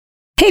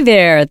Hey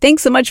there.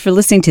 Thanks so much for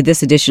listening to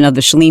this edition of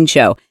The Chalene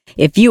Show.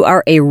 If you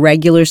are a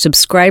regular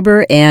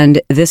subscriber and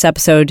this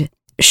episode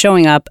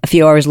showing up a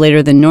few hours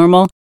later than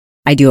normal,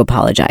 I do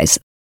apologize.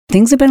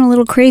 Things have been a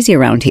little crazy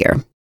around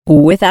here.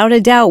 Without a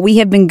doubt, we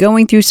have been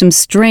going through some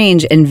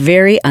strange and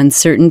very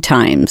uncertain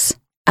times.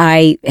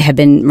 I have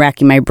been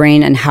racking my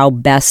brain on how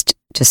best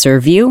to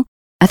serve you.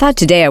 I thought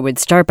today I would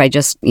start by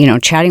just,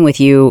 chatting with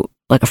you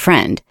like a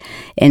friend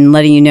and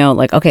letting you know,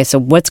 okay, so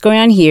what's going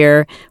on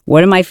here?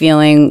 What am I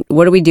feeling?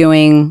 What are we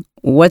doing?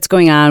 What's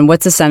going on?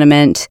 What's the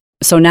sentiment?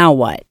 So now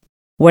what?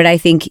 What I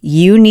think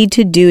you need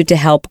to do to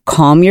help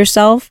calm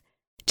yourself,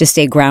 to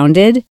stay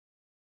grounded.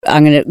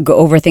 I'm going to go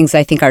over things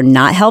I think are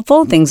not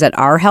helpful, things that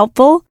are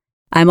helpful.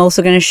 I'm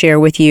also going to share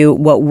with you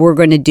what we're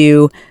going to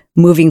do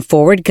moving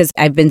forward, because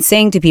I've been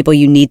saying to people,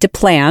 you need to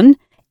plan.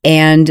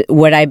 And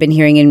what I've been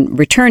hearing in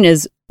return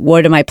is,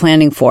 what am I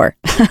planning for?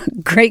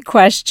 Great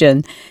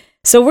question.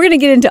 So we're going to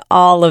get into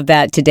all of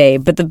that today.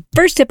 But the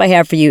first tip I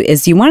have for you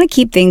is you want to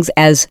keep things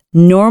as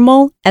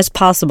normal as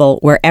possible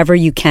wherever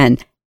you can.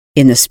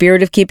 In the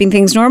spirit of keeping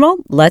things normal,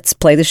 let's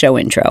play the show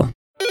intro.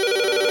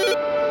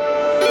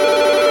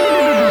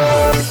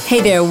 Hey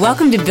there,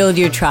 welcome to Build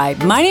Your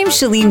Tribe. My name's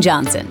Chalene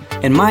Johnson.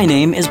 And my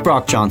name is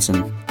Brock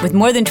Johnson. With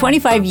more than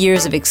 25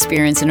 years of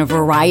experience in a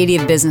variety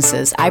of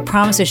businesses, I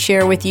promise to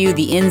share with you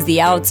the ins, the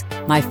outs,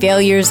 my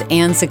failures,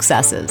 and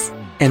successes.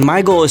 And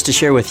my goal is to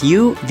share with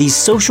you these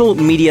social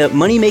media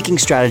money-making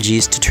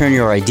strategies to turn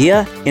your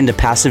idea into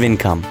passive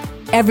income.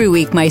 Every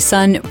week, my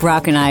son,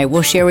 Brock, and I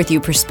will share with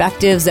you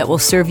perspectives that will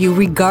serve you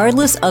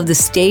regardless of the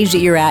stage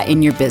that you're at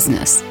in your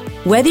business.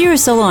 Whether you're a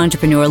solo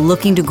entrepreneur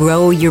looking to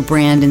grow your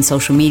brand in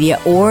social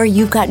media, or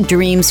you've got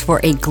dreams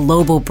for a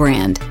global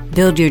brand,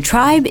 Build Your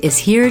Tribe is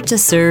here to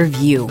serve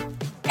you.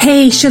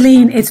 Hey,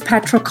 Chalene, it's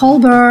Petra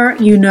Kolber.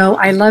 You know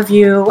I love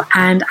you,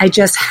 and I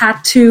just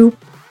had to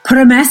put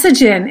a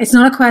message in. It's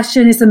not a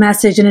question, it's a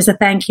message, and it's a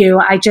thank you.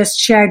 I just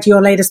shared your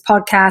latest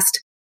podcast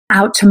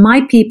out to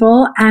my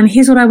people, and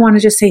here's what I want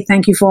to just say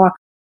thank you for.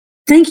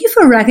 Thank you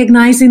for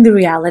recognizing the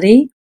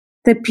reality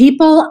that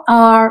people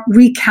are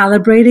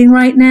recalibrating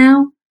right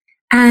now.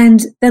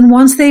 And then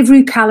once they've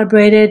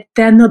recalibrated,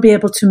 then they'll be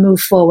able to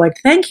move forward.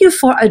 Thank you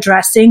for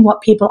addressing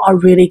what people are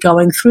really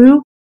going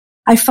through.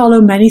 I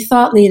follow many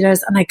thought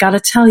leaders, and I got to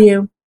tell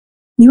you,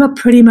 you are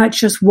pretty much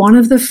just one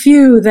of the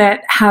few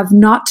that have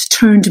not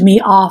turned me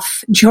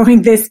off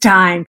during this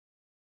time.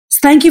 So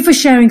thank you for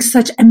sharing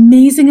such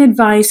amazing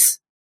advice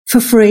for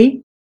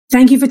free.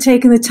 Thank you for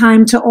taking the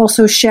time to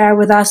also share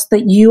with us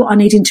that you are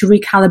needing to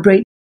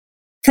recalibrate.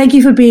 Thank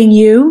you for being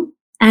you.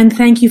 And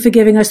thank you for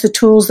giving us the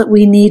tools that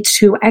we need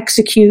to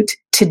execute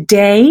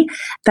today.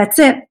 That's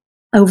it.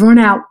 Over and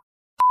out.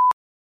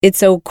 It's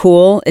so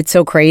cool. It's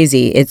so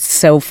crazy. It's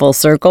so full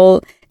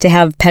circle to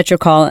have Petra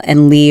call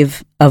and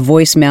leave a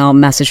voicemail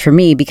message for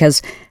me,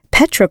 because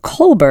Petra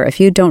Kolber, if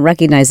you don't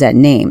recognize that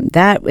name,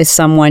 that is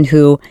someone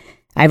who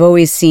I've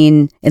always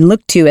seen and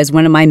looked to as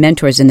one of my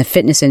mentors in the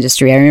fitness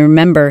industry. I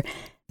remember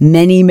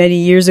many, many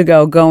years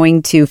ago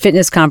going to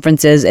fitness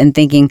conferences and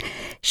thinking,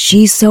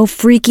 she's so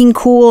freaking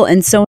cool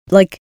and so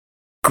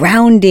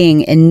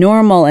grounding and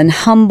normal and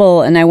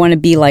humble, and I want to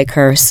be like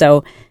her.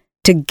 So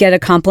to get a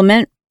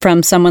compliment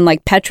from someone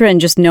like Petra,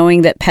 and just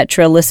knowing that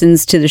Petra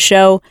listens to the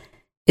show,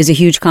 is a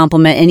huge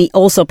compliment. And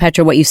also,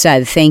 Petra, what you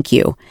said, thank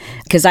you.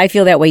 Because I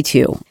feel that way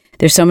too.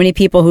 There's so many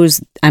people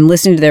I'm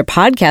listening to their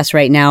podcast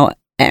right now,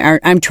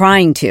 I'm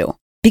trying to.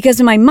 Because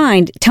in my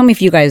mind, tell me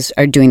if you guys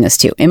are doing this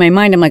too. In my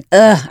mind, I'm like,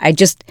 I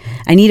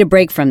need a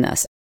break from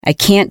this. I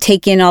can't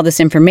take in all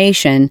this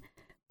information.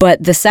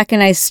 But the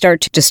second I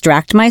start to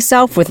distract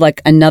myself with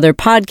another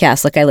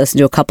podcast, I listen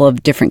to a couple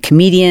of different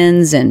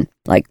comedians and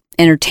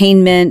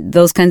entertainment,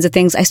 those kinds of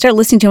things, I start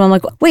listening to them. I'm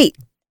like, wait,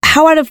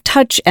 how out of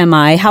touch am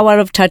I? How out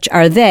of touch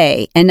are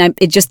they? And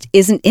it just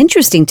isn't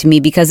interesting to me,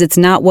 because it's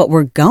not what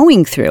we're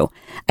going through.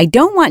 I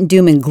don't want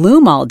doom and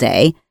gloom all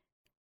day.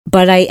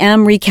 But I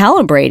am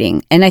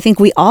recalibrating, and I think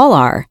we all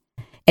are.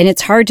 And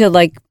it's hard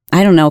to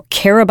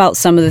care about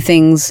some of the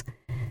things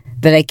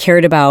that I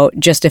cared about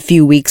just a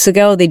few weeks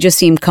ago. They just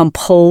seem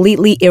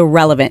completely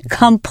irrelevant.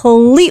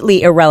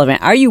 Completely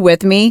irrelevant. Are you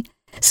with me?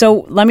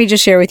 So let me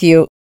just share with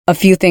you a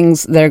few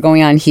things that are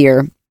going on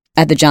here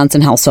at the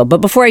Johnson household.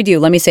 But before I do,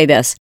 let me say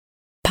this.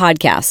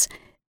 Podcasts,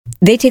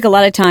 they take a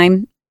lot of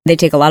time. They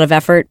take a lot of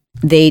effort.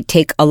 They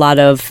take a lot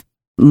of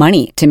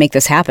money to make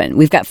this happen.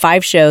 We've got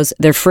 5 shows.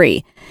 They're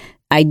free.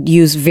 I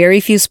use very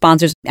few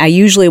sponsors. I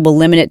usually will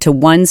limit it to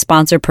 1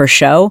 sponsor per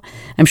show.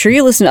 I'm sure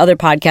you listen to other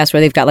podcasts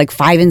where they've got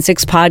 5 and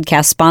 6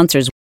 podcast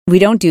sponsors. We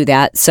don't do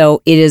that.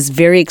 So it is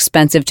very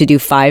expensive to do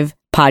 5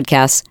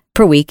 podcasts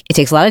per week. It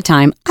takes a lot of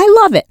time. I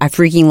love it. I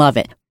freaking love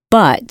it.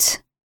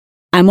 But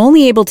I'm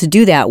only able to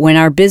do that when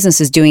our business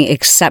is doing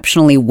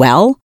exceptionally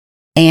well.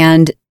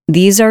 And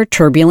these are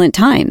turbulent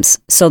times.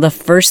 So the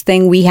first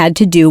thing we had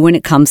to do when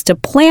it comes to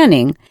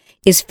planning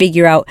is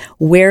figure out,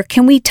 where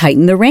can we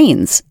tighten the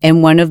reins?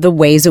 And one of the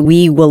ways that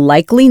we will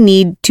likely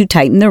need to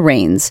tighten the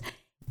reins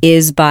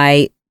is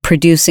by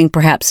producing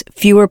perhaps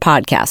fewer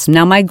podcasts.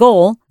 Now, my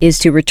goal is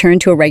to return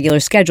to a regular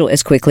schedule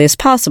as quickly as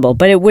possible,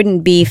 but it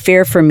wouldn't be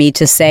fair for me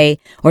to say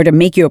or to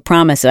make you a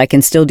promise that I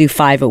can still do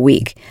 5 a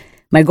week.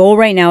 My goal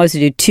right now is to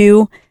do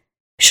 2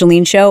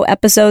 Chalene Show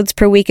episodes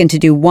per week and to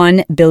do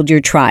 1 Build Your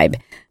Tribe.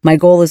 My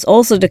goal is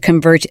also to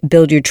convert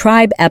Build Your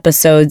Tribe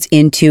episodes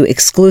into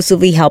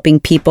exclusively helping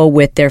people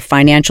with their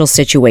financial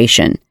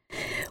situation.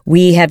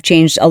 We have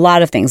changed a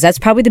lot of things. That's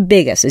probably the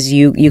biggest, is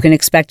you can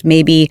expect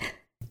maybe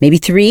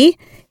 3.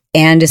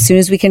 And as soon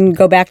as we can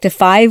go back to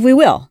 5, we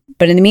will.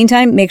 But in the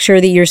meantime, make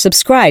sure that you're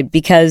subscribed,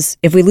 because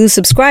if we lose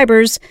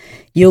subscribers,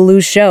 you'll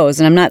lose shows.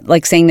 And I'm not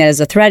like saying that as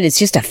a threat. It's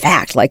just a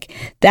fact. Like,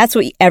 that's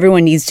what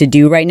everyone needs to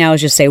do right now,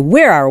 is just say,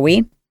 where are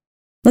we?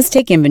 Let's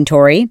take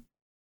inventory.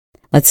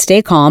 Let's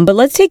stay calm, but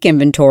let's take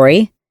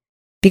inventory,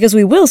 because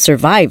we will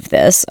survive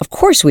this. Of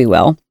course we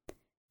will.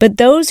 But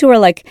those who are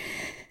like,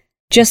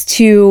 just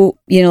to,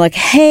 like,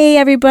 hey,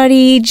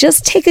 everybody,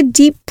 just take a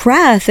deep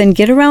breath and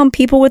get around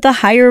people with a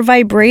higher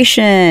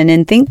vibration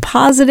and think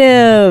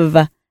positive.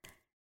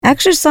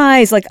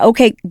 Exercise, like,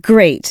 okay,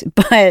 great.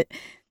 But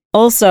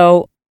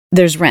also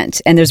there's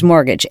rent and there's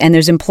mortgage and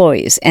there's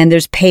employees and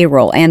there's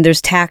payroll and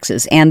there's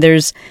taxes and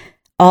there's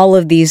all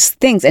of these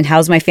things. And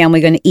how's my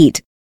family going to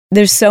eat?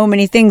 There's so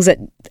many things that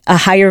a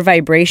higher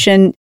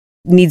vibration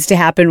needs to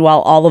happen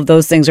while all of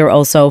those things are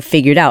also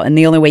figured out. And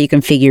the only way you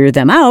can figure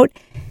them out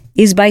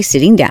is by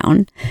sitting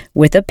down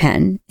with a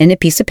pen and a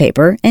piece of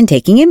paper and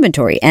taking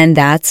inventory. And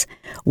that's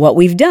what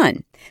we've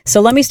done. So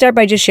let me start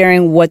by just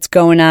sharing what's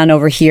going on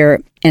over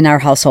here in our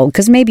household,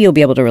 because maybe you'll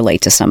be able to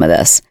relate to some of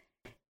this.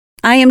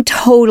 I am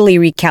totally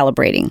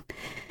recalibrating.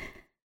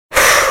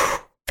 I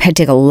had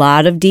to take a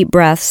lot of deep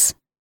breaths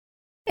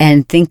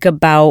and think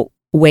about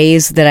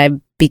ways that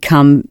I've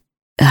become,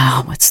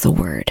 what's the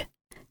word?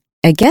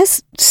 I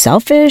guess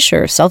selfish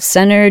or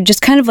self-centered,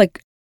 just kind of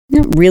like,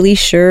 not really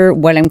sure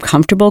what I'm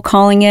comfortable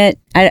calling it.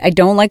 I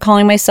don't like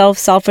calling myself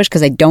selfish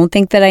because I don't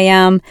think that I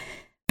am,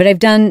 but I've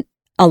done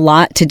a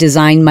lot to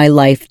design my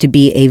life to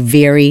be a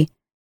very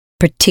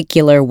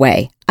particular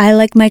way. I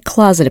like my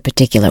closet a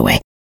particular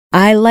way.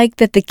 I like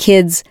that the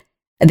kids,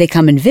 they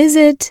come and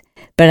visit,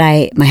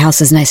 but my house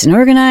is nice and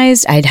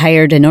organized. I'd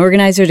hired an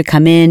organizer to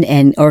come in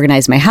and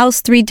organize my house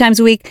 3 times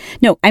a week.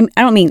 No, I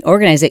don't mean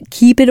organize it,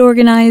 keep it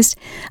organized.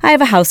 I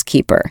have a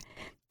housekeeper.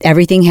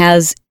 Everything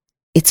has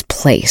its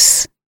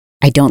place.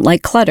 I don't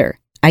like clutter.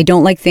 I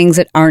don't like things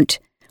that aren't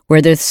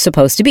where they're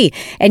supposed to be.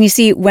 And you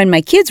see, when my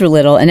kids were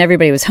little and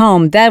everybody was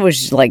home, that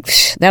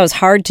was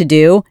hard to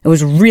do. It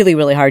was really,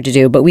 really hard to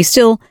do, but we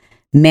still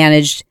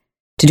managed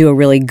to do a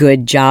really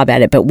good job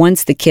at it. But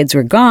once the kids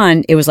were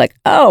gone, it was like,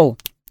 oh,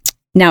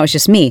 now it's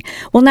just me.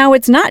 Well, now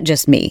it's not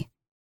just me.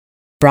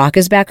 Brock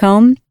is back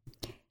home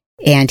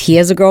and he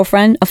has a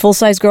girlfriend, a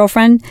full-size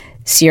girlfriend.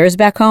 Sierra's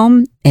back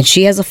home and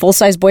she has a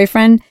full-size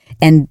boyfriend.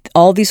 And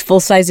all these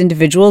full-size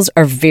individuals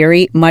are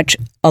very much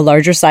a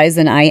larger size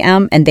than I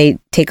am. And they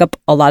take up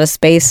a lot of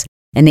space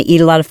and they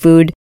eat a lot of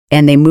food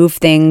and they move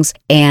things.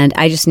 And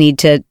I just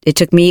it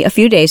took me a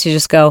few days to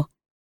just go,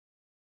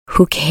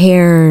 who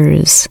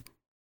cares?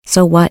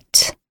 So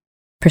what?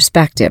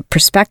 Perspective.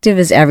 Perspective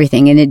is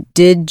everything. And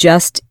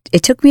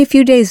it took me a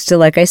few days to,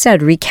 like I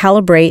said,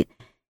 recalibrate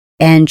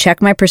and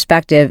check my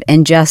perspective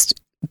and just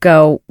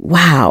go,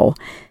 wow,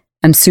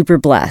 I'm super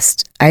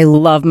blessed. I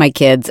love my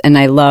kids and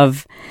I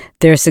love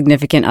their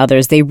significant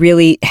others. They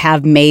really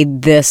have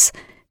made this,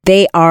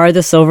 they are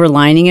the silver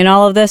lining in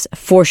all of this,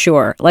 for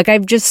sure. Like,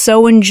 I've just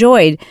so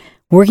enjoyed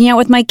working out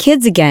with my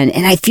kids again.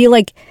 And I feel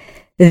like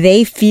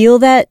they feel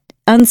that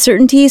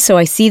uncertainty. So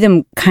I see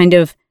them kind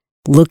of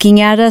looking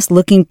at us,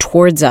 looking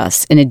towards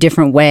us in a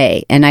different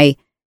way. And I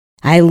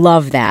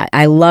love that.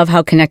 I love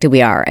how connected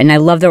we are. And I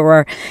love that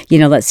we're,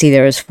 let's see,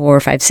 there was 4,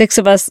 5, 6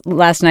 of us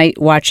last night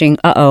watching,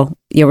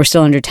 we're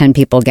still under 10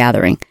 people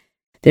gathering.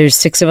 There's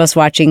 6 of us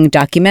watching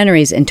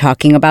documentaries and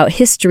talking about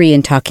history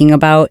and talking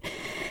about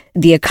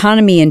the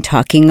economy and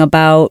talking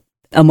about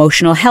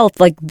emotional health.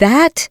 Like,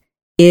 that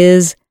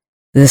is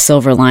the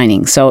silver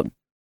lining. So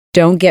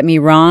don't get me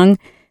wrong.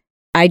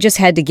 I just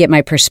had to get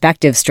my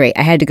perspective straight.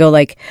 I had to go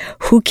like,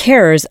 who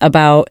cares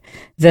about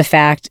the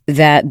fact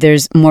that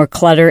there's more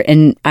clutter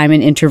and I'm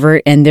an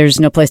introvert and there's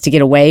no place to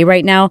get away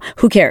right now?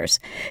 Who cares?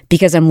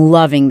 Because I'm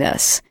loving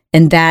this.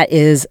 And that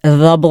is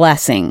the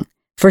blessing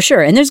for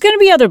sure. And there's going to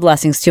be other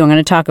blessings too. I'm going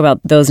to talk about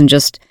those in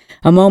just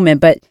a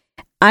moment. But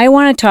I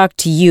want to talk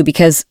to you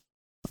because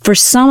for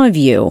some of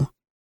you,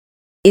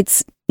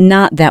 it's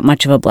not that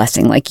much of a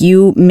blessing. Like,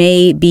 you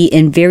may be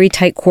in very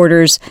tight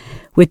quarters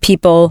with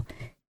people,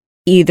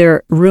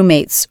 either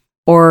roommates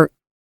or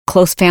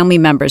close family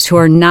members who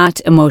are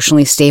not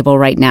emotionally stable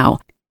right now,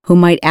 who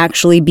might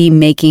actually be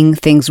making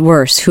things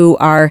worse, who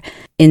are,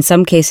 in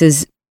some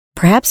cases,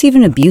 perhaps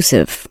even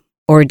abusive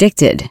or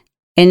addicted.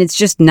 And it's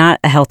just not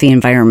a healthy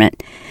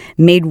environment,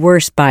 made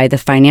worse by the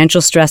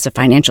financial stress, the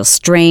financial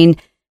strain,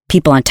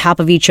 people on top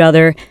of each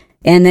other,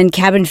 and then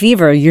cabin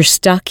fever. You're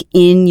stuck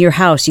in your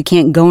house. You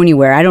can't go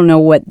anywhere. I don't know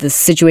what the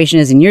situation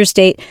is in your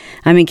state.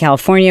 I'm in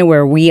California,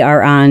 where we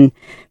are on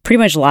pretty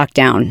much locked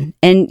down.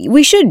 And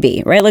we should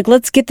be, right? Like,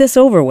 let's get this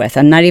over with.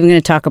 I'm not even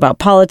going to talk about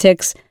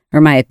politics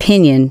or my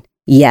opinion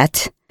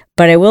yet,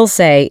 but I will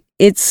say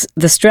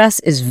the stress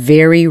is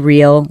very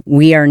real.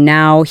 We are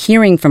now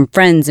hearing from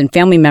friends and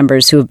family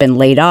members who have been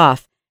laid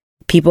off,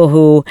 people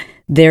who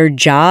their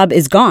job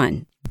is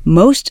gone.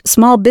 Most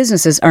small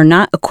businesses are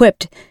not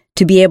equipped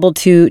to be able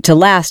to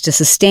last, to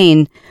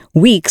sustain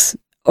weeks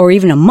or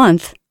even a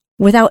month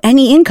without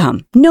any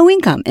income, no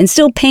income, and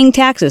still paying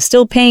taxes,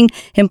 still paying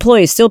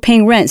employees, still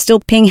paying rent, still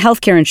paying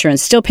healthcare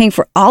insurance, still paying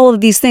for all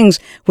of these things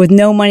with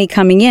no money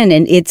coming in.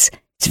 And it's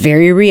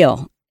very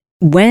real.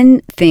 When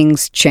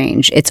things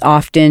change, it's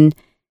often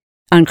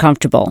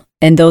uncomfortable,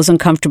 and those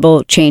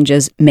uncomfortable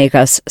changes make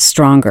us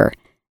stronger,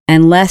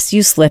 unless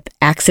you slip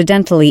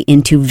accidentally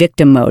into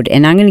victim mode.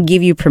 And I'm going to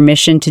give you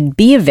permission to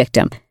be a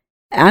victim.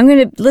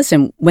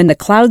 Listen, when the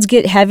clouds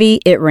get heavy,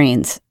 it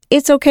rains.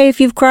 It's okay if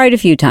you've cried a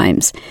few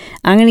times.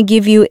 I'm going to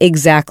give you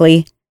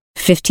exactly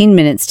 15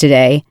 minutes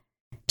today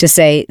to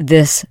say,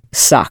 this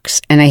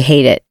sucks and I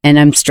hate it and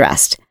I'm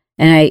stressed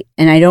and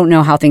I don't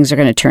know how things are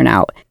going to turn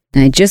out.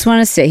 And I just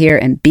want to sit here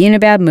and be in a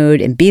bad mood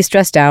and be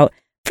stressed out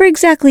for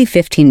exactly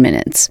 15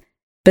 minutes.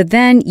 But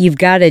then you've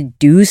got to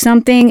do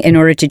something in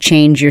order to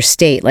change your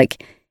state.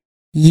 Like,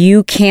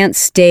 you can't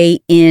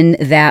stay in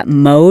that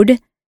mode.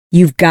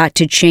 You've got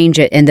to change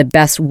it. And the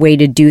best way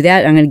to do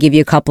that, I'm going to give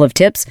you a couple of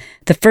tips.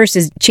 The first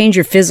is change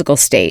your physical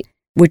state,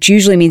 which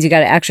usually means you got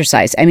to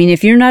exercise. I mean,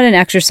 if you're not an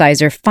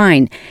exerciser,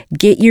 fine.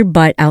 Get your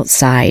butt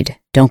outside.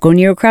 Don't go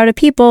near a crowd of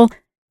people,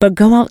 but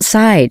go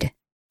outside.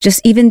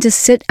 Just even to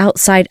sit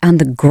outside on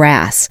the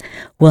grass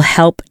will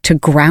help to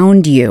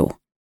ground you.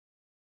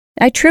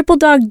 I triple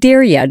dog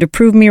dare you to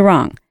prove me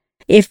wrong.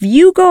 If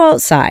you go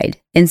outside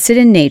and sit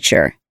in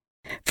nature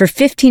for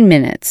 15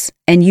 minutes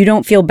and you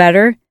don't feel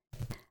better,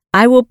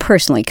 I will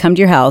personally come to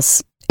your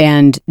house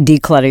and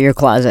declutter your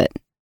closet.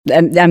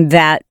 I'm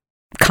that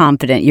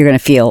confident you're going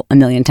to feel a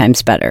million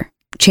times better.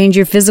 Change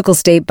your physical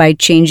state by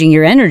changing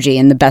your energy.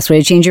 And the best way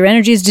to change your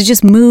energy is to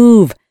just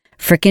move.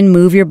 Frickin'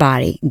 move your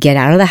body. Get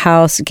out of the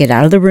house. Get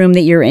out of the room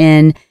that you're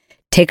in.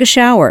 Take a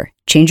shower.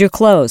 Change your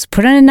clothes.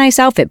 Put on a nice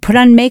outfit. Put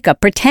on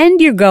makeup.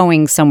 Pretend you're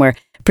going somewhere.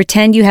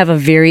 Pretend you have a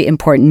very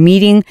important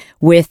meeting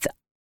with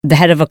the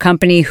head of a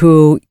company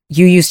who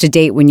you used to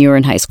date when you were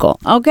in high school.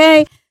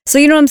 Okay? So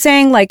you know what I'm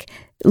saying? Like,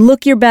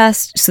 look your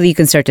best so that you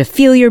can start to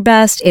feel your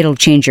best. It'll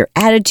change your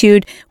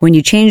attitude. When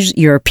you change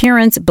your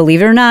appearance,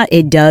 believe it or not,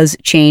 it does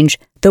change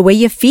the way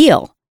you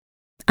feel.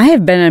 I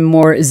have been in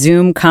more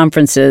Zoom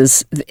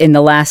conferences in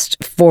the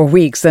last 4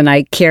 weeks than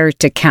I care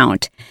to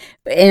count.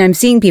 And I'm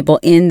seeing people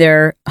in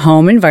their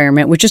home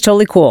environment, which is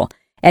totally cool.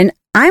 And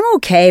I'm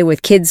okay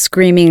with kids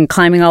screaming and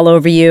climbing all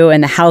over you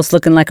and the house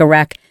looking like a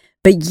wreck,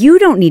 but you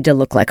don't need to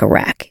look like a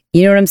wreck.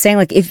 You know what I'm saying?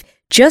 Like,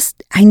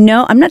 I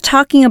know I'm not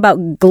talking about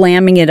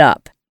glamming it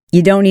up.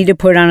 You don't need to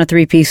put on a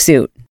 3-piece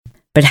suit,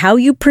 but how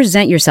you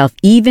present yourself,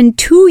 even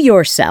to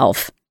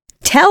yourself,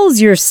 tells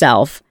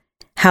yourself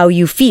how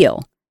you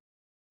feel,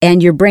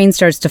 and your brain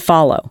starts to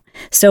follow.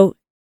 So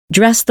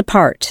dress the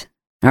part.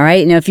 All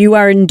right. Now, if you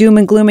are in doom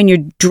and gloom and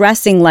you're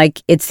dressing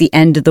like it's the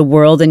end of the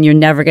world and you're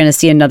never going to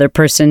see another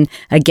person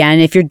again,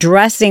 if you're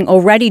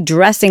already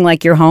dressing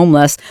like you're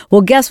homeless,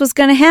 well, guess what's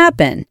going to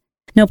happen?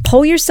 Now,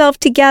 pull yourself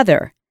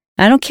together.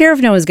 I don't care if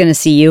no one's going to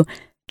see you.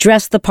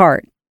 Dress the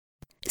part.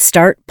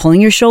 Start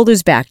pulling your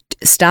shoulders back.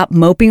 Stop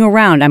moping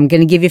around. I'm going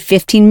to give you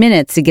 15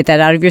 minutes to get that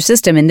out of your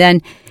system. And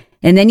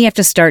then you have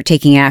to start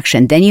taking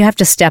action. Then you have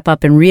to step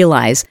up and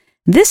realize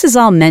this is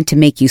all meant to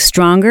make you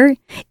stronger.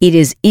 It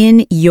is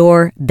in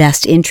your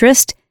best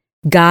interest.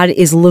 God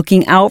is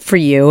looking out for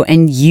you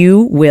and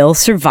you will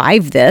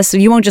survive this.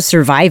 You won't just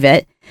survive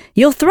it.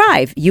 You'll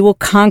thrive. You will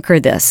conquer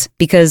this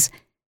because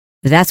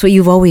that's what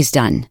you've always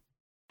done.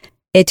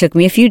 It took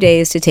me a few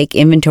days to take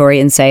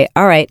inventory and say,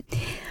 all right,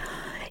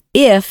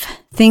 if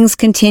things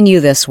continue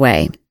this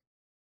way,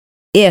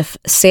 if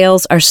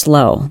sales are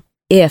slow,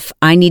 if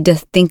I need to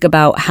think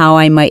about how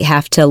I might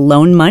have to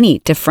loan money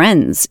to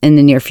friends in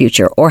the near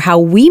future, or how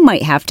we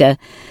might have to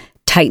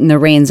tighten the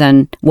reins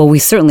on, well, we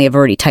certainly have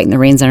already tightened the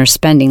reins on our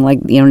spending, like,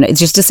 you know, it's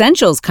just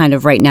essentials kind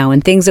of right now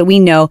and things that we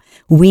know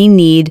we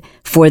need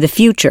for the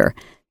future.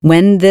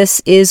 When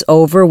this is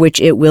over, which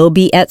it will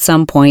be at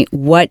some point,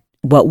 what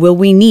will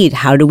we need?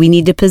 How do we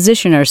need to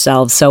position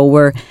ourselves?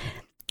 So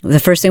the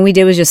first thing we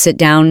did was just sit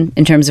down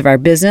in terms of our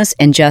business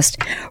and just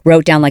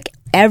wrote down like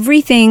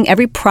everything,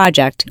 every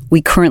project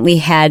we currently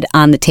had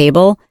on the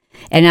table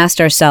and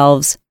asked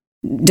ourselves,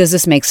 does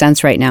this make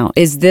sense right now?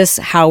 Is this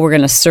how we're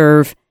going to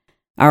serve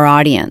our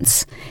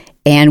audience?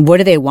 And what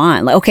do they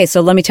want? Okay,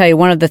 so let me tell you,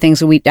 one of the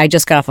things I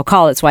just got off a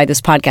call, that's why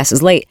this podcast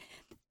is late,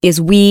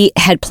 is we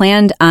had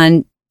planned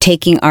on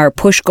taking our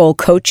push goal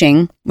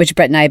coaching, which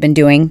Brett and I have been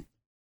doing,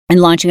 and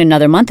launching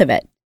another month of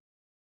it.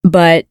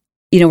 But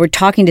you know, we're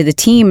talking to the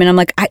team and I'm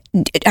like,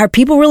 are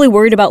people really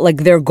worried about like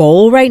their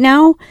goal right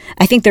now?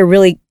 I think they're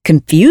really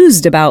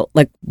confused about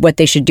like what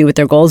they should do with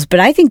their goals, but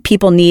I think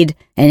people need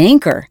an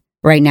anchor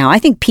right now. I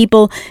think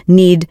people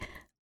need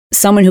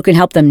someone who can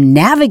help them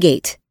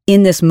navigate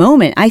in this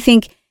moment. I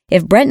think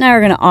if Brett and I are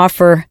going to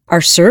offer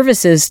our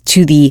services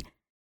to the,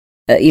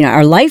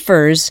 our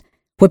lifers,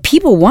 what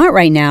people want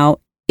right now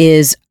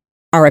is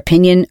our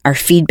opinion, our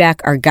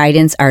feedback, our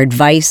guidance, our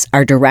advice,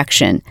 our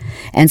direction.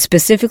 And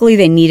specifically,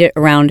 they need it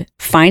around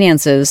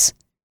finances.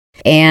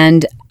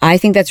 And I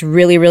think that's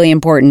really, really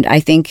important.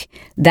 I think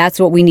that's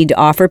what we need to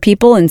offer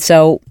people. And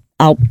so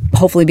I'll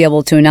hopefully be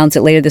able to announce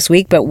it later this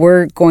week, but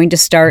we're going to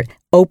start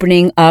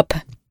opening up,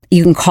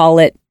 you can call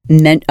it a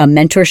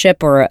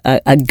mentorship or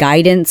a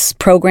guidance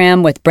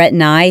program with Brett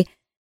and I,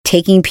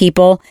 taking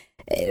people,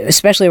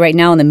 especially right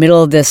now in the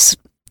middle of this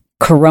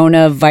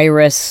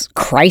coronavirus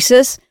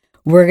crisis.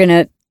 We're going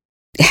to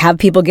have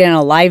people get on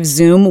a live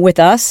Zoom with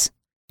us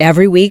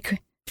every week,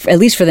 at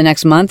least for the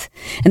next month.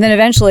 And then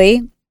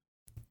eventually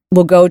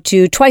we'll go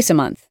to twice a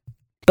month.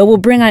 But we'll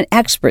bring on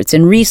experts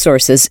and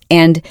resources,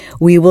 and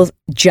we will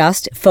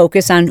just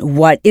focus on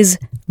what is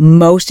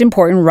most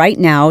important right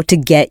now to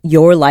get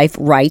your life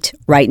right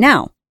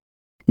now.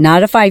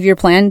 Not a 5-year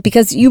plan,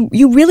 because you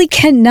really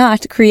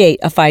cannot create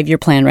a 5-year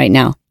plan right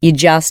now. You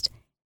just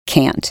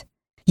can't.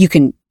 You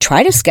can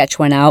try to sketch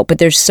one out, but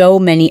there's so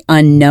many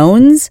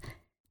unknowns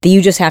that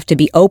you just have to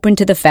be open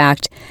to the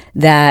fact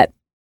that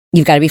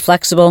you've got to be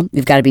flexible,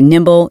 you've got to be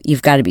nimble,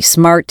 you've got to be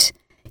smart,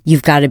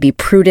 you've got to be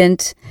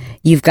prudent,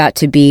 you've got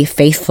to be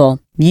faithful.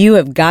 You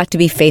have got to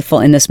be faithful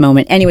in this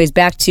moment. Anyways,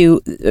 back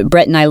to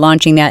Brett and I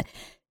launching that.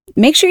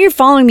 Make sure you're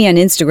following me on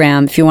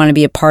Instagram if you want to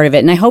be a part of it,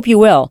 and I hope you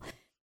will.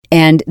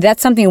 And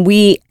that's something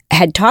we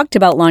had talked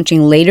about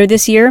launching later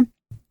this year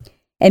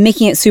and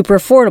making it super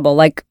affordable,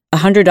 like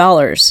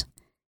 $100.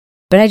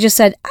 But I just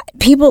said,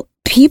 people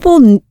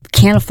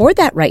can't afford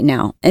that right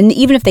now. And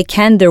even if they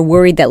can, they're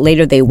worried that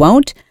later they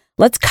won't.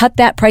 Let's cut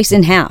that price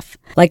in half.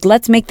 Like,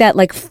 let's make that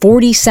like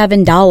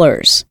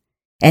 $47.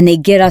 And they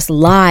get us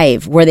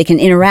live where they can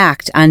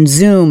interact on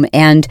Zoom.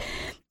 And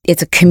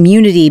it's a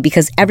community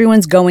because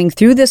everyone's going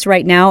through this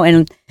right now.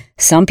 And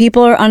some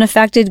people are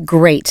unaffected.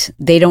 Great.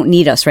 They don't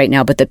need us right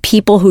now. But the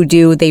people who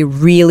do, they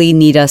really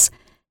need us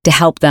to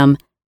help them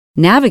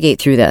navigate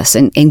through this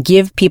and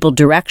give people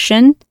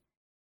direction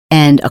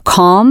and a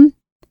calm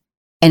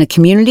and a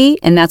community.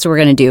 And that's what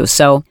we're going to do.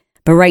 So,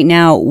 but right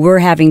now we're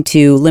having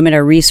to limit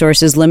our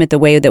resources, limit the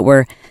way that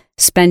we're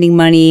spending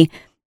money,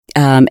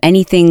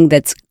 anything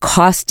that's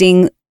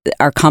costing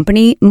our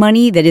company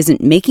money that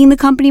isn't making the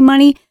company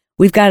money.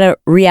 We've got to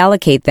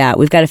reallocate that.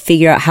 We've got to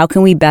figure out how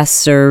can we best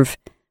serve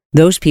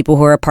those people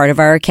who are a part of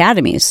our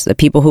academies, the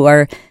people who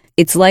are,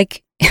 it's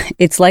like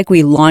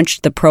we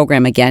launched the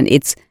program again.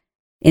 It's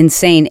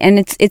insane. And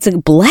it's a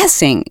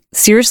blessing.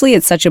 Seriously,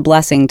 it's such a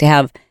blessing to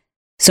have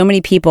so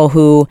many people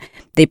who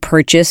they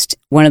purchased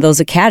one of those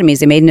academies.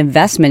 They made an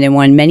investment in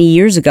one many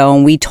years ago,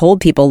 and we told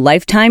people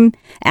lifetime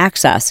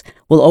access.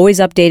 We'll always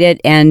update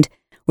it. And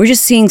we're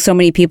just seeing so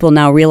many people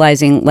now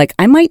realizing, like,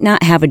 I might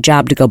not have a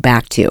job to go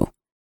back to.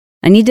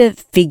 I need to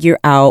figure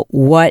out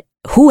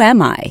who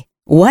am I?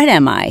 What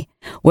am I?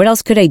 What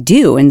else could I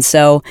do? And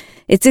so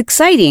it's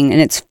exciting and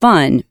it's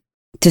fun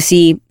to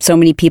see so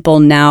many people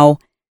now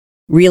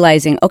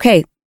realizing,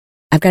 okay,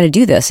 I've got to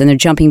do this. And they're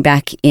jumping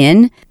back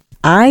in.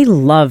 I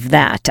love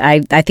that.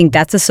 I think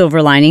that's a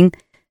silver lining.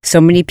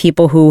 So many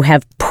people who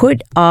have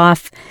put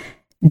off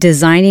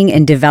designing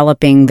and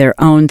developing their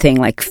own thing,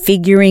 like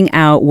figuring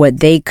out what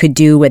they could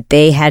do, what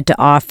they had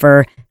to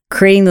offer,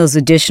 creating those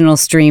additional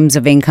streams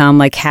of income,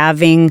 like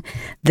having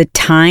the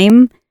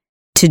time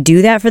to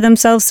do that for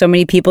themselves. So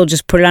many people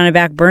just put it on a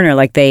back burner.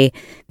 Like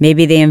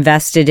maybe they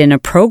invested in a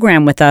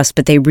program with us,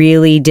 but they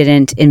really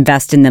didn't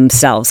invest in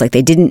themselves. Like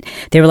they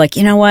were like,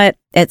 you know what?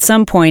 At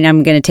some point,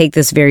 I'm going to take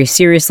this very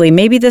seriously.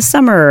 Maybe this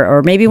summer,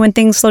 or maybe when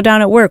things slow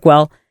down at work.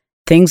 Well,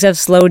 things have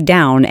slowed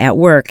down at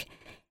work.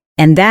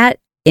 And that,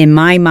 in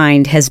my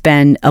mind, has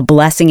been a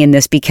blessing in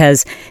this,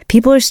 because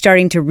people are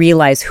starting to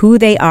realize who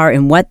they are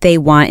and what they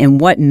want and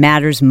what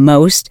matters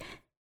most.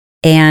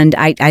 And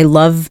I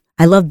love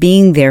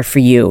being there for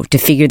you to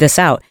figure this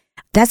out.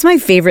 That's my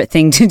favorite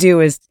thing to do.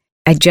 Is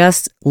I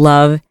just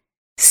love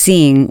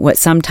seeing what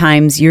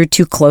sometimes you're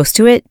too close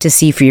to it to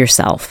see for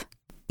yourself.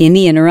 In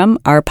the interim,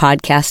 our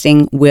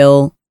podcasting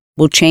will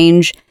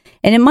change,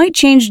 and it might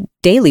change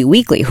daily,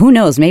 weekly. Who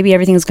knows? Maybe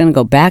everything's going to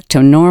go back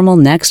to normal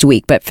next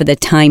week. But for the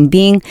time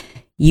being,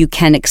 you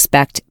can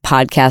expect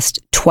podcast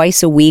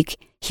twice a week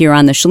here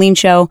on The Chalene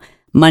Show,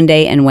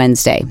 Monday and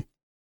Wednesday.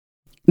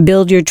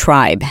 Build your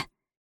tribe.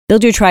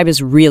 Build your tribe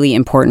is really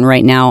important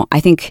right now. I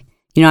think,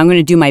 I'm going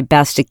to do my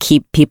best to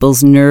keep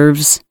people's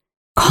nerves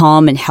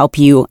calm and help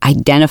you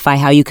identify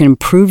how you can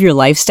improve your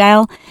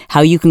lifestyle, how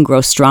you can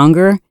grow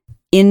stronger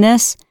in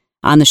this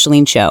on The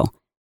Chalene Show.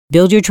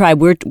 Build your tribe.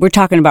 We're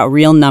talking about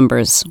real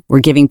numbers. We're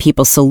giving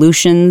people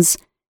solutions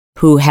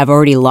who have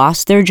already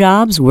lost their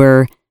jobs.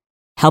 We're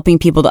helping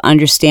people to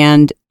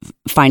understand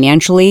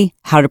financially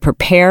how to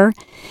prepare.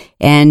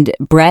 And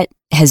Brett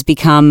has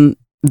become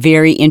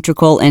very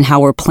integral in how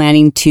we're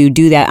planning to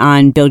do that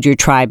on Build Your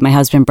Tribe. My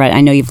husband, Brett,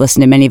 I know you've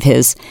listened to many of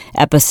his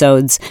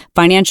episodes,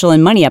 financial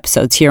and money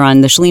episodes here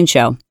on The Chalene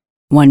Show.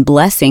 One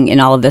blessing in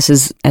all of this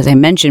is, as I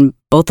mentioned,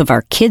 both of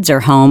our kids are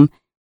home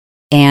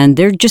and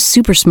they're just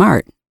super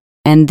smart.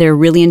 and they're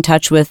really in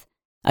touch with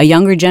a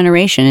younger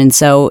generation. And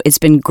so it's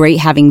been great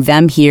having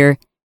them here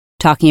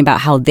talking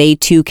about how they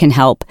too can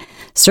help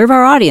serve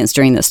our audience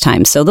during this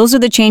time. So those are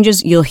the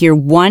changes. You'll hear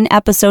 1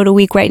 episode a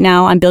week right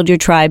now on Build Your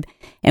Tribe,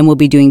 and we'll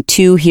be doing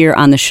 2 here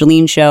on The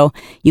Chalene Show.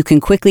 You can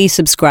quickly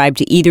subscribe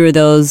to either of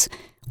those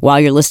while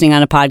you're listening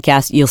on a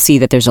podcast. You'll see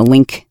that there's a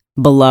link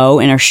below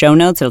in our show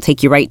notes. It'll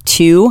take you right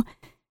to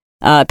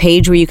a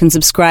page where you can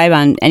subscribe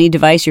on any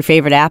device, your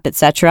favorite app,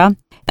 etc.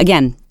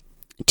 Again,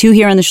 2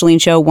 here on The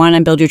Chalene Show, 1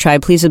 on Build Your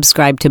Tribe. Please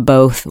subscribe to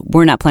both.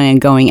 We're not planning on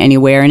going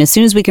anywhere. And as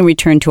soon as we can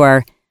return to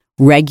our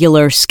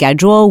regular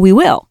schedule, we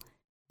will.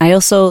 I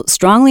also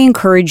strongly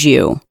encourage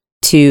you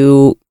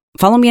to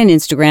follow me on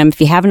Instagram if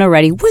you haven't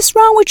already. What's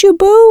wrong with you,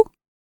 boo?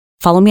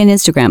 Follow me on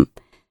Instagram.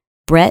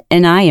 Brett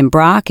and I and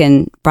Brock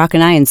and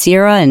I and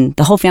Sierra and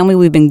the whole family,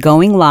 we've been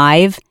going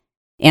live,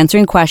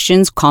 answering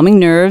questions, calming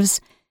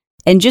nerves,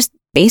 and just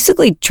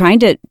basically trying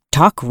to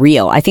talk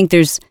real. I think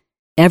there's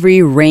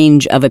every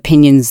range of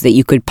opinions that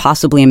you could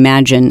possibly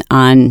imagine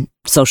on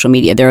social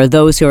media. There are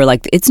those who are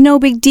like, it's no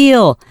big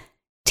deal.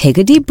 Take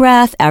a deep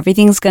breath.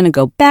 Everything's going to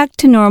go back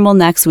to normal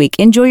next week.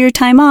 Enjoy your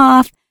time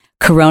off.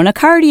 Corona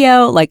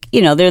cardio. Like,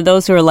 there are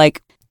those who are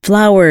like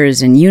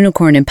flowers and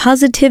unicorn and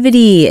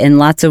positivity and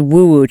lots of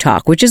woo-woo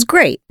talk, which is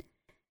great.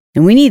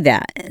 And we need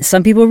that.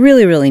 Some people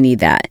really, really need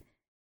that.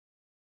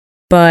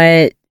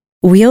 But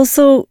we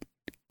also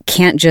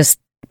can't just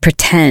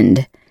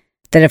pretend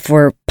that if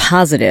we're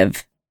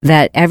positive,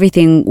 that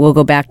everything will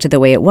go back to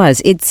the way it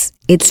was.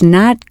 It's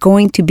not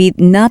going to be,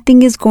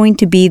 nothing is going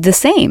to be the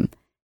same.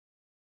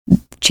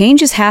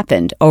 Change has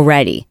happened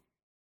already,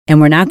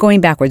 and we're not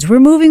going backwards. We're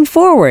moving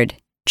forward.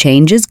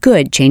 Change is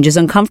good. Change is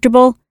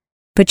uncomfortable,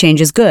 but change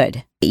is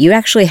good. You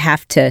actually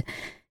have to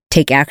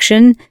take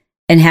action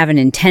and have an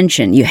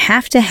intention. You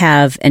have to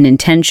have an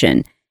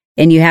intention,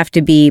 and you have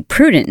to be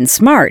prudent and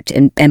smart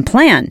and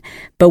plan.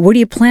 But what are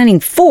you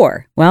planning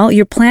for? Well,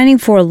 you're planning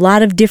for a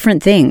lot of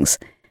different things.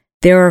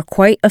 There are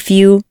quite a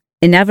few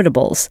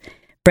inevitables.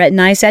 Brett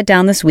and I sat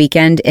down this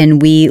weekend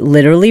and we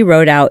literally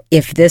wrote out,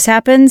 if this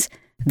happens,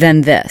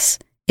 then this.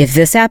 If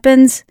this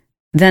happens,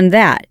 then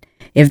that.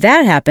 If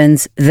that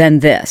happens, then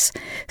this.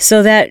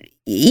 So that,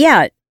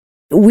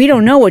 we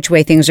don't know which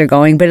way things are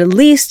going, but at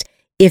least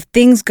if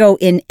things go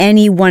in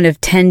any one of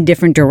 10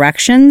 different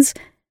directions,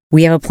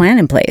 we have a plan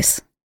in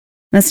place.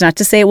 That's not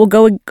to say it will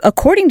go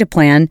according to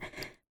plan,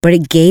 but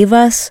it gave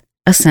us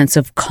a sense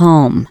of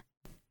calm.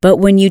 But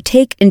when you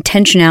take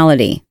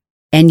intentionality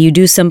and you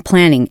do some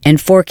planning and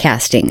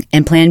forecasting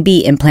and plan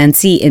B and plan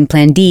C and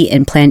plan D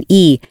and plan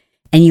E,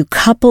 and you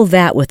couple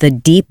that with a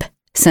deep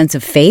sense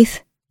of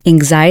faith,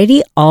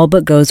 anxiety all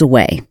but goes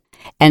away.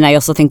 And I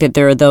also think that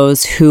there are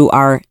those who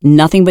are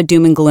nothing but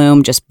doom and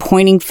gloom, just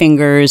pointing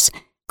fingers,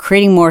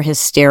 creating more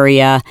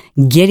hysteria,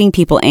 getting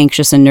people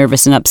anxious and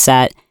nervous and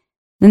upset.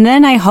 And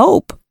then I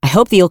hope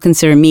that you'll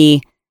consider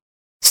me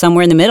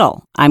somewhere in the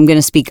middle. I'm going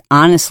to speak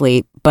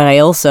honestly, but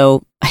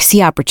I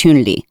see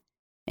opportunity.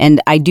 And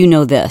I do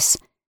know this.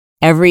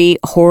 Every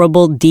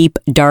horrible, deep,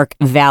 dark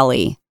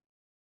valley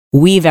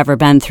we've ever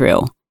been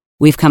through,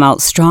 we've come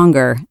out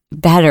stronger,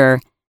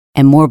 better,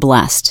 and more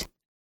blessed.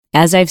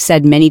 As I've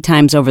said many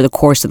times over the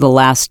course of the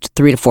last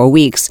 3 to 4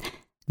 weeks,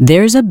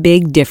 there's a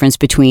big difference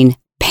between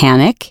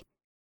panic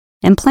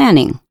and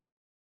planning.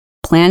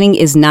 Planning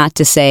is not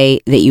to say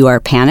that you are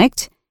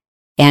panicked,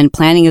 and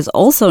planning is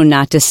also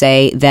not to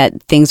say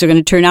that things are going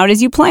to turn out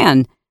as you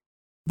plan.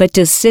 But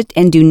to sit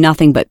and do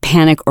nothing but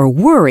panic or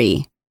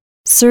worry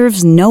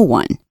serves no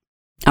one.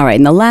 All right,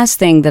 and the last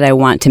thing that I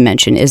want to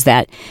mention is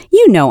that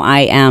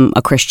I am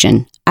a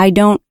Christian. I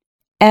don't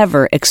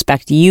ever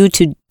expect you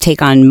to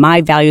take on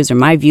my values or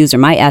my views or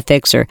my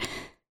ethics or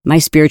my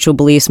spiritual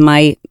beliefs,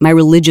 my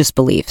religious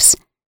beliefs.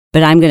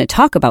 But I'm going to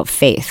talk about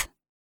faith.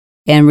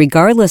 And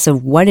regardless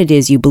of what it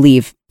is you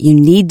believe, you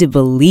need to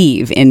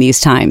believe in these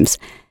times.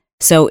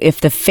 So if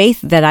the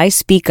faith that I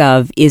speak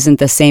of isn't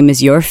the same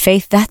as your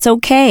faith, that's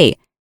okay.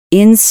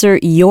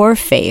 Insert your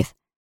faith.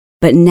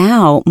 But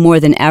now, more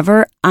than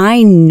ever,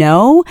 I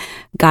know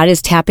God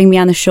is tapping me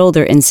on the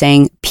shoulder and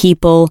saying,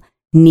 people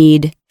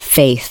need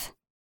faith.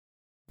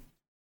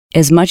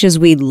 As much as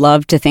we'd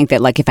love to think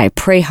that, like, if I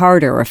pray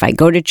harder, or if I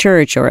go to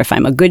church, or if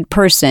I'm a good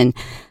person,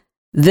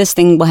 this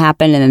thing will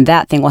happen and then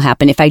that thing will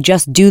happen. If I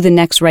just do the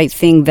next right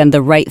thing, then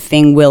the right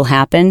thing will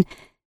happen.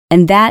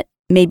 And that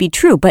may be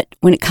true. But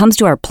when it comes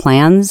to our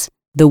plans,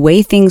 the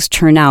way things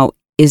turn out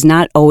is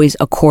not always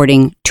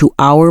according to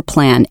our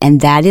plan.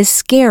 And that is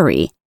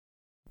scary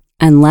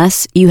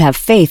unless you have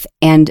faith.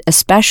 And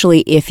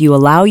especially if you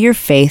allow your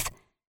faith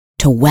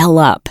to well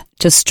up,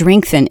 to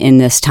strengthen in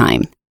this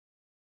time.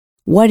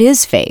 What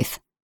is faith?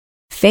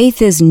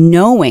 Faith is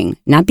knowing,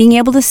 not being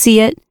able to see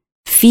it,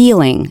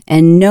 feeling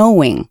and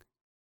knowing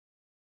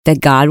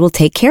that God will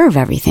take care of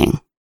everything.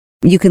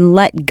 You can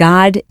let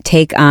God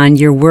take on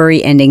your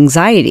worry and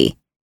anxiety.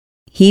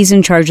 He's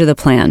in charge of the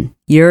plan.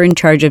 You're in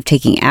charge of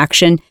taking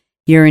action.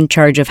 You're in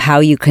charge of how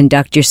you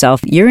conduct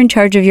yourself. You're in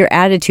charge of your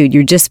attitude,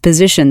 your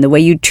disposition, the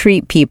way you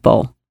treat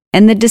people,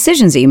 and the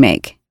decisions that you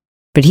make.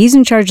 But He's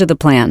in charge of the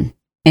plan.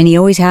 and he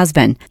always has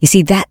been. You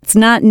see, that's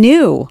not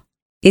new.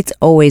 It's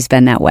always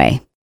been that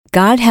way.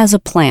 God has a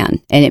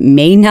plan, and it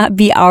may not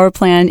be our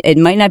plan. It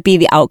might not be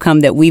the outcome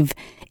that we've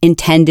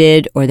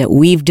intended or that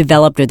we've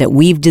developed or that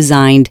we've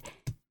designed.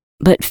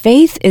 But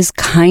faith is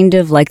kind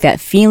of like that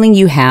feeling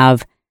you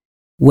have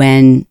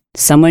when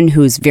someone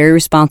who's very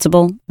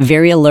responsible,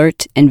 very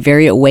alert, and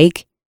very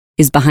awake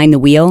is behind the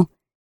wheel.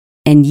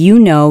 And you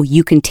know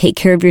you can take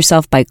care of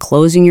yourself by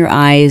closing your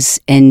eyes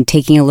and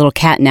taking a little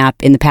cat nap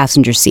in the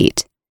passenger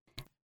seat.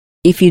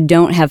 If you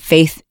don't have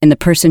faith in the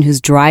person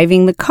who's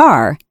driving the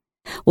car,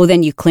 well,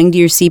 then you cling to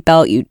your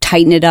seatbelt, you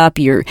tighten it up,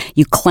 you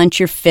clench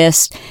your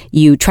fist,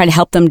 you try to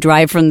help them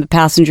drive from the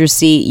passenger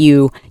seat,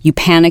 you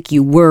panic,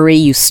 you worry,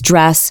 you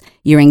stress,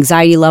 your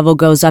anxiety level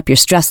goes up, your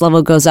stress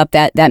level goes up.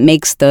 That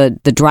makes the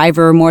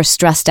driver more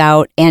stressed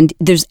out, and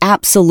there's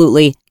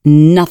absolutely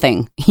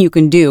nothing you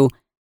can do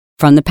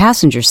from the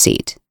passenger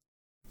seat.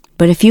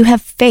 But if you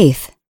have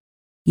faith,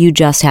 you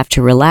just have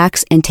to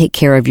relax and take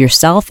care of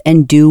yourself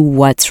and do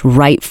what's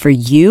right for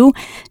you,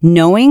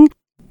 knowing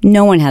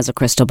no one has a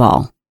crystal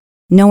ball.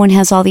 No one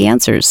has all the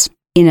answers.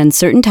 In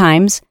uncertain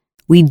times,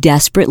 we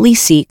desperately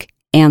seek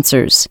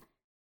answers.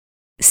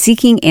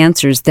 Seeking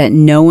answers that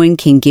no one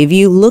can give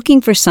you, looking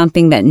for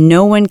something that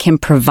no one can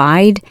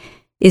provide,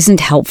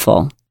 isn't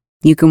helpful.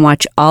 You can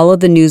watch all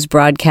of the news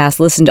broadcasts,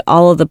 listen to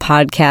all of the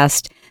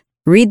podcasts,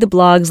 read the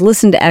blogs,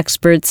 listen to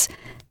experts,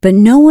 but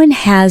no one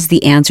has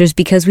the answers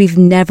because we've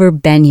never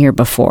been here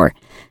before.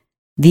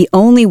 The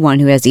only one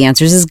who has the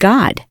answers is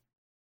God.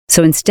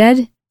 So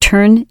instead,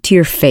 turn to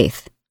your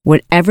faith.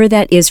 Whatever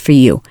that is for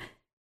you,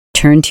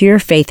 turn to your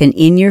faith, and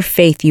in your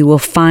faith, you will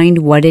find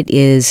what it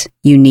is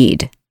you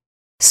need.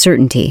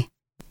 Certainty.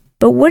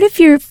 But what if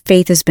your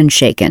faith has been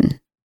shaken?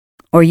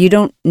 Or you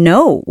don't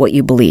know what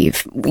you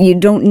believe? You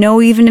don't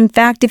know even, in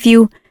fact, if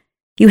you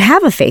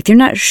have a faith. You're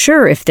not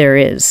sure if there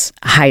is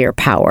a higher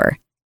power.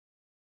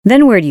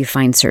 Then where do you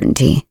find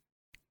certainty?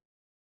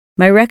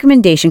 My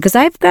recommendation, because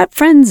I've got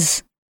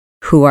friends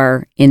who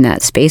are in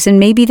that space, and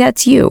maybe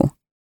that's you.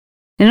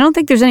 And I don't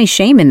think there's any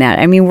shame in that.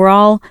 I mean, we're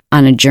all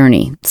on a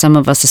journey. Some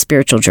of us a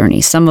spiritual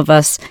journey. Some of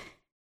us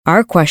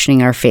are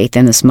questioning our faith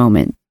in this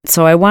moment.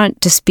 So I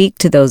want to speak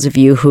to those of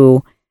you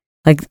who,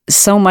 like,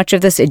 so much of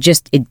this,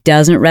 it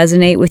doesn't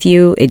resonate with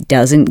you. It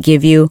doesn't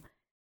give you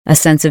a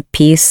sense of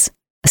peace,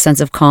 a sense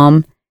of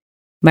calm.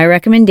 My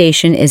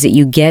recommendation is that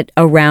you get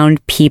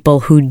around people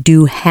who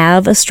do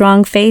have a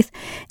strong faith.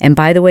 And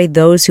by the way,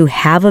 those who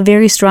have a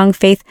very strong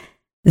faith,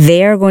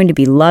 they are going to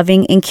be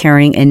loving and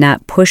caring and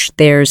not push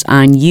theirs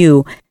on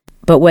you.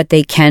 But what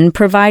they can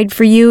provide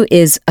for you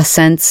is a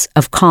sense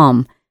of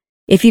calm.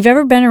 If you've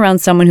ever been around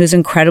someone who's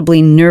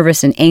incredibly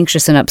nervous and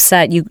anxious and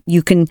upset,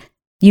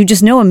 you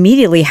just know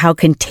immediately how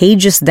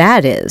contagious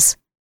that is.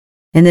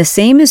 And the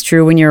same is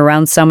true when you're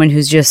around someone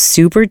who's just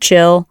super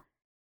chill,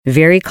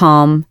 very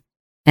calm,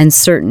 and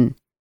certain.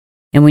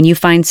 And when you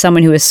find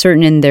someone who is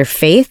certain in their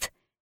faith,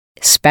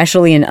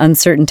 especially in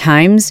uncertain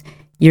times,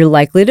 you're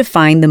likely to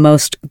find the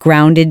most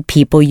grounded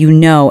people you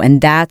know, and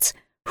that's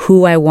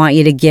who I want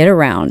you to get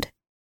around.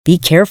 Be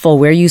careful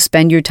where you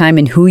spend your time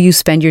and who you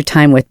spend your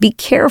time with. Be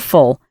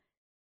careful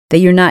that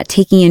you're not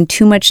taking in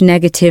too much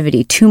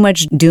negativity, too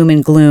much doom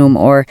and gloom,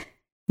 or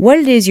what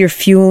it is you're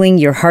fueling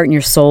your heart and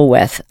your soul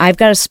with. I've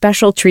got a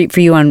special treat for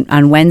you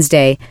on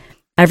Wednesday.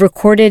 I've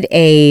recorded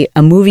a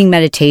moving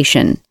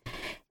meditation.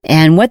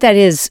 And what that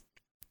is,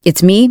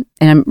 it's me,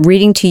 and I'm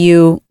reading to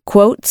you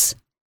quotes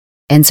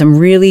and some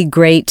really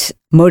great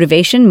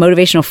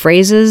motivational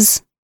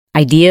phrases,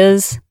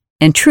 ideas,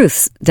 and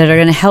truths that are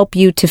going to help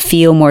you to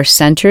feel more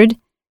centered,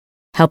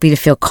 help you to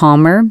feel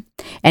calmer.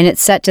 And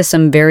it's set to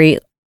some very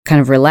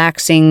kind of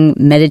relaxing,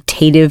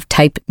 meditative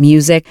type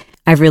music.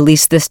 I've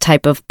released this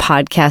type of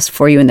podcast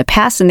for you in the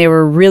past, and they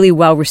were really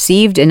well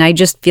received. And I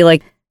just feel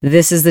like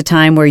this is the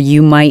time where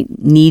you might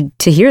need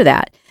to hear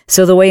that.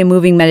 So the way a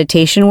moving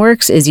meditation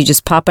works is you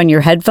just pop on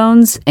your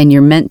headphones and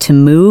you're meant to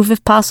move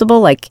if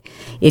possible. Like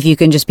if you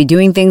can just be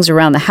doing things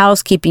around the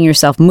house, keeping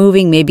yourself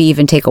moving, maybe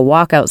even take a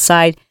walk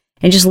outside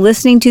and just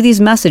listening to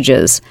these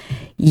messages.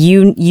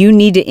 You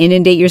need to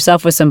inundate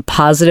yourself with some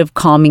positive,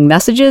 calming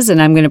messages, and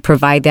I'm going to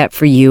provide that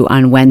for you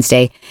on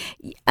Wednesday.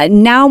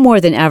 Now more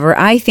than ever,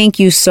 I thank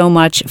you so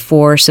much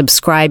for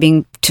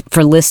subscribing,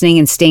 for listening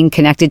and staying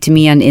connected to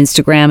me on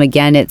Instagram.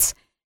 Again, it's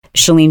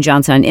Chalene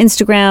Johnson on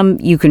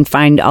Instagram. You can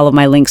find all of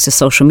my links to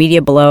social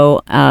media below,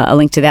 a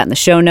link to that in the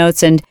show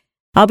notes. And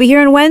I'll be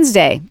here on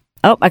Wednesday.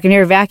 Oh, I can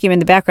hear a vacuum in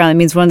the background. That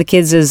means one of the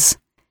kids is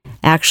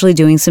actually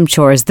doing some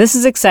chores. This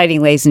is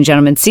exciting, ladies and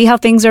gentlemen. See how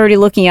things are already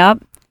looking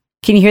up?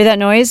 Can you hear that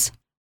noise?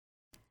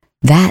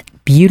 That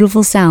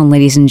beautiful sound,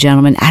 ladies and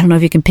gentlemen. I don't know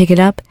if you can pick it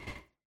up,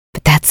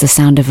 but that's the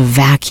sound of a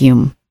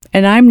vacuum.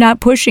 And I'm not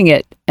pushing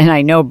it. And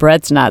I know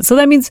Brett's not. So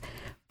that means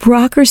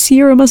Brock or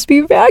Sierra must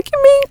be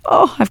vacuuming.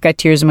 Oh, I've got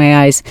tears in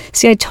my eyes.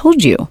 See, I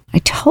told you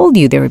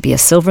there would be a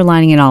silver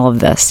lining in all of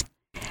this.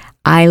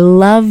 I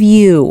love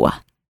you.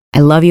 I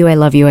love you. I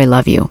love you. I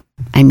love you.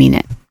 I mean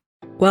it.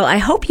 Well, I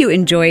hope you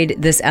enjoyed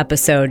this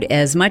episode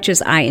as much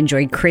as I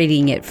enjoyed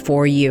creating it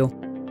for you.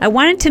 I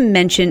wanted to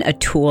mention a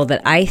tool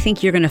that I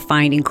think you're going to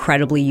find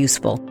incredibly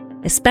useful,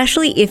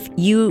 especially if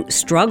you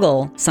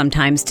struggle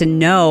sometimes to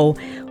know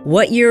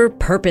what your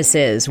purpose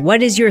is.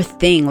 What is your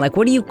thing? Like,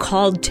 what are you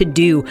called to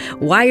do?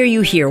 Why are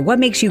you here? What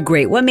makes you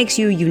great? What makes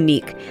you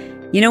unique?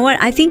 You know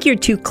what? I think you're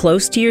too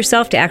close to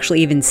yourself to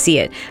actually even see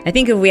it. I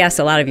think if we asked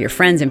a lot of your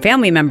friends and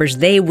family members,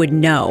 they would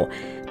know.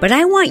 But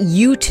I want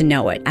you to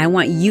know it. I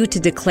want you to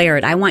declare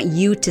it. I want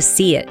you to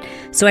see it.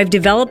 So I've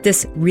developed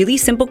this really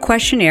simple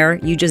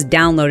questionnaire. You just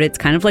download it. It's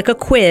kind of like a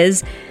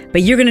quiz,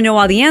 but you're going to know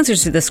all the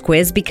answers to this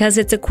quiz because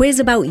it's a quiz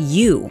about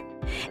you.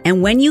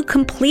 And when you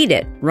complete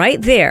it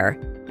right there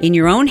in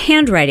your own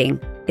handwriting,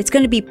 it's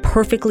going to be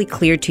perfectly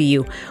clear to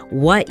you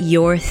what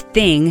your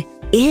thing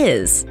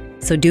is.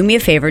 So do me a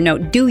favor. No,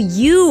 do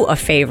you a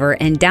favor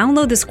and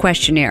download this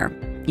questionnaire.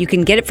 You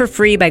can get it for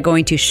free by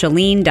going to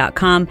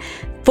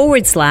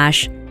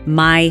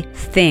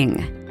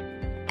Chalene.com/mything.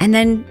 And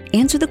then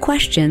answer the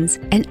questions.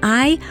 And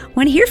I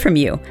want to hear from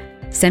you.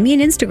 Send me an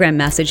Instagram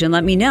message and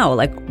let me know,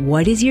 like,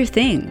 what is your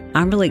thing?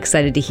 I'm really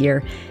excited to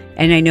hear.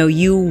 And I know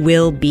you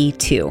will be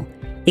too.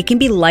 It can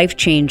be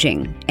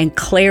life-changing and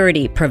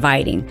clarity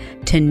providing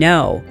to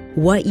know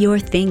what your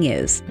thing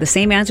is. The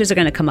same answers are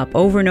going to come up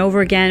over and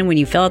over again when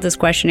you fill out this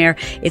questionnaire.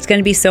 It's going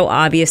to be so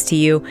obvious to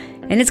you,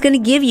 and it's going to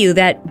give you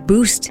that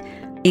boost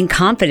in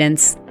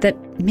confidence that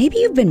maybe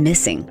you've been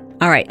missing.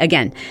 All right,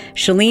 again,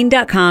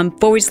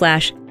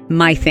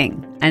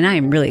 Chalene.com/mything. And I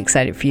am really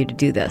excited for you to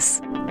do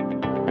this.